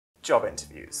Job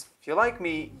interviews. If you're like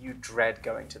me, you dread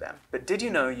going to them. But did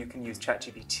you know you can use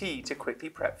ChatGPT to quickly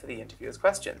prep for the interviewer's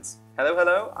questions?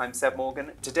 Hello, I'm Seb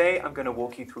Morgan. Today I'm going to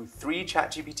walk you through 3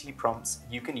 ChatGPT prompts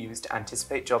you can use to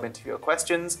anticipate job interviewer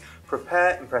questions,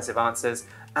 prepare impressive answers,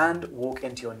 and walk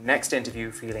into your next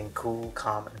interview feeling cool,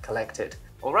 calm, and collected.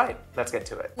 Alright, let's get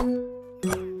to it.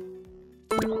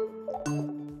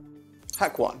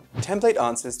 Hack 1. Template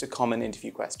answers to common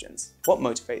interview questions. What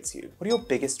motivates you? What are your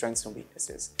biggest strengths and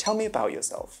weaknesses? Tell me about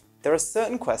yourself. There are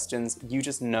certain questions you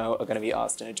just know are going to be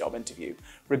asked in a job interview,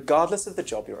 regardless of the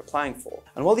job you're applying for.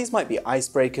 And while these might be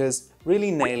icebreakers, really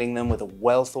nailing them with a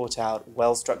well-thought-out,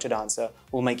 well-structured answer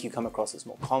will make you come across as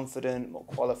more confident, more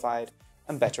qualified,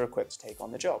 and better equipped to take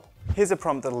on the job. Here's a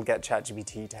prompt that'll get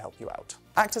ChatGPT to help you out.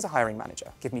 Act as a hiring manager.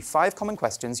 Give me 5 common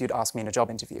questions you'd ask me in a job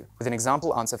interview, with an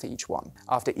example answer for each one.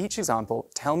 After each example,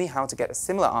 tell me how to get a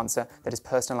similar answer that is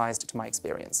personalized to my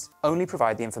experience. Only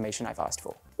provide the information I've asked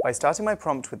for. By starting my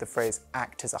prompt with the phrase,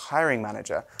 act as a hiring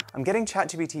manager, I'm getting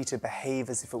ChatGPT to behave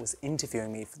as if it was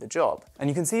interviewing me for the job. And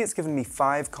you can see it's given me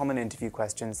 5 common interview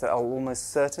questions that I'll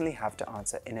almost certainly have to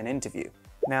answer in an interview.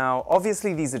 Now,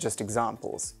 obviously these are just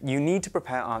examples. You need to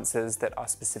prepare answers that are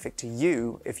specific to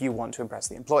you if you want to impress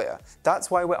the employer. That's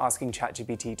why we're asking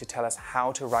ChatGPT to tell us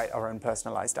how to write our own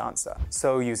personalized answer.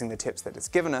 So using the tips that it's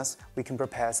given us, we can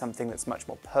prepare something that's much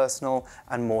more personal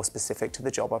and more specific to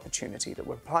the job opportunity that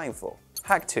we're applying for.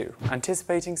 Hack 2.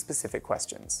 Anticipating specific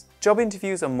questions. Job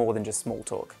interviews are more than just small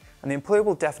talk, and the employer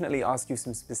will definitely ask you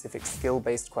some specific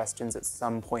skill-based questions at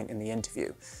some point in the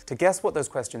interview. To guess what those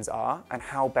questions are and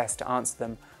how best to answer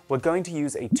them, we're going to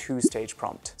use a 2-stage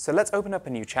prompt. So let's open up a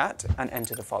new chat and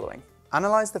enter the following.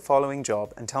 Analyze the following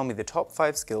job and tell me the top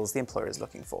 5 skills the employer is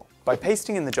looking for. By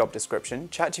pasting in the job description,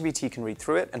 ChatGPT can read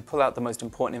through it and pull out the most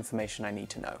important information I need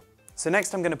to know. So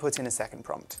next I'm going to put in a second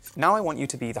prompt. Now I want you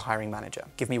to be the hiring manager.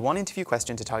 Give me 1 interview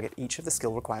question to target each of the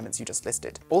skill requirements you just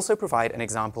listed. Also provide an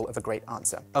example of a great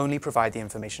answer. Only provide the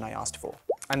information I asked for.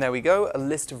 And there we go, a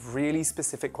list of really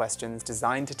specific questions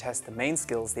designed to test the main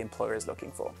skills the employer is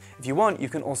looking for. If you want, you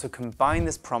can also combine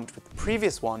this prompt with the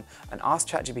previous one and ask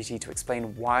ChatGPT to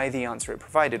explain why the answer it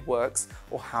provided works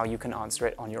or how you can answer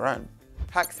it on your own.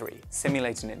 Hack 3.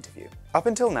 Simulate an interview. Up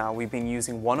until now, we've been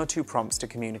using 1 or 2 prompts to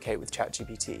communicate with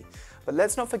ChatGPT, but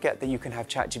let's not forget that you can have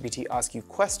ChatGPT ask you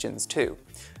questions too.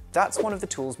 That's one of the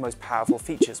tool's most powerful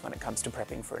features when it comes to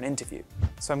prepping for an interview.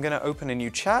 So I'm going to open a new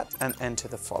chat and enter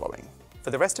the following. For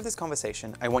the rest of this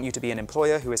conversation, I want you to be an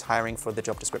employer who is hiring for the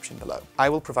job description below. I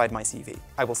will provide my CV.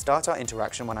 I will start our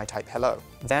interaction when I type hello.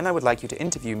 Then I would like you to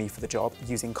interview me for the job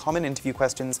using common interview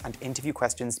questions and interview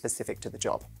questions specific to the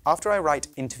job. After I write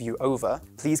interview over,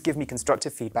 please give me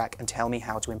constructive feedback and tell me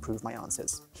how to improve my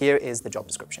answers. Here is the job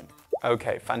description.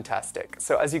 Okay, fantastic.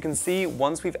 So as you can see,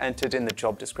 once we've entered in the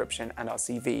job description and our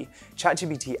CV,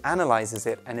 ChatGPT analyzes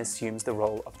it and assumes the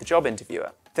role of the job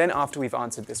interviewer. Then after we've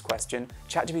answered this question,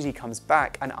 ChatGPT comes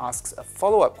back and asks a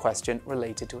follow-up question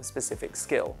related to a specific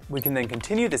skill. We can then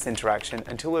continue this interaction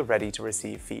until we're ready to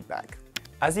receive feedback.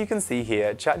 As you can see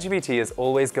here, ChatGPT is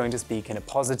always going to speak in a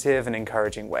positive and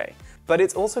encouraging way, but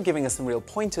it's also giving us some real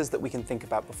pointers that we can think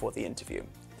about before the interview.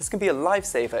 This can be a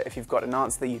lifesaver if you've got an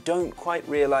answer that you don't quite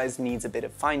realize needs a bit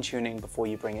of fine-tuning before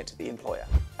you bring it to the employer.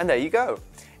 And there you go.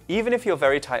 Even if you're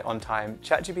very tight on time,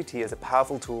 ChatGPT is a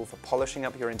powerful tool for polishing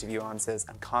up your interview answers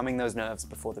and calming those nerves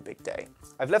before the big day.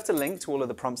 I've left a link to all of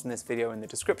the prompts in this video in the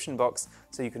description box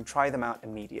so you can try them out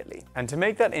immediately. And to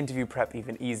make that interview prep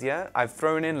even easier, I've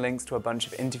thrown in links to a bunch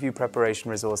of interview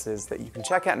preparation resources that you can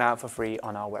check out now for free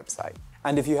on our website.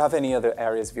 And if you have any other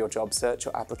areas of your job search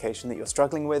or application that you're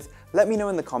struggling with, let me know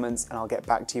in the comments and I'll get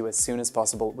back to you as soon as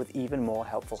possible with even more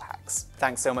helpful hacks.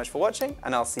 Thanks so much for watching,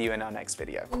 and I'll see you in our next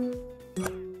video.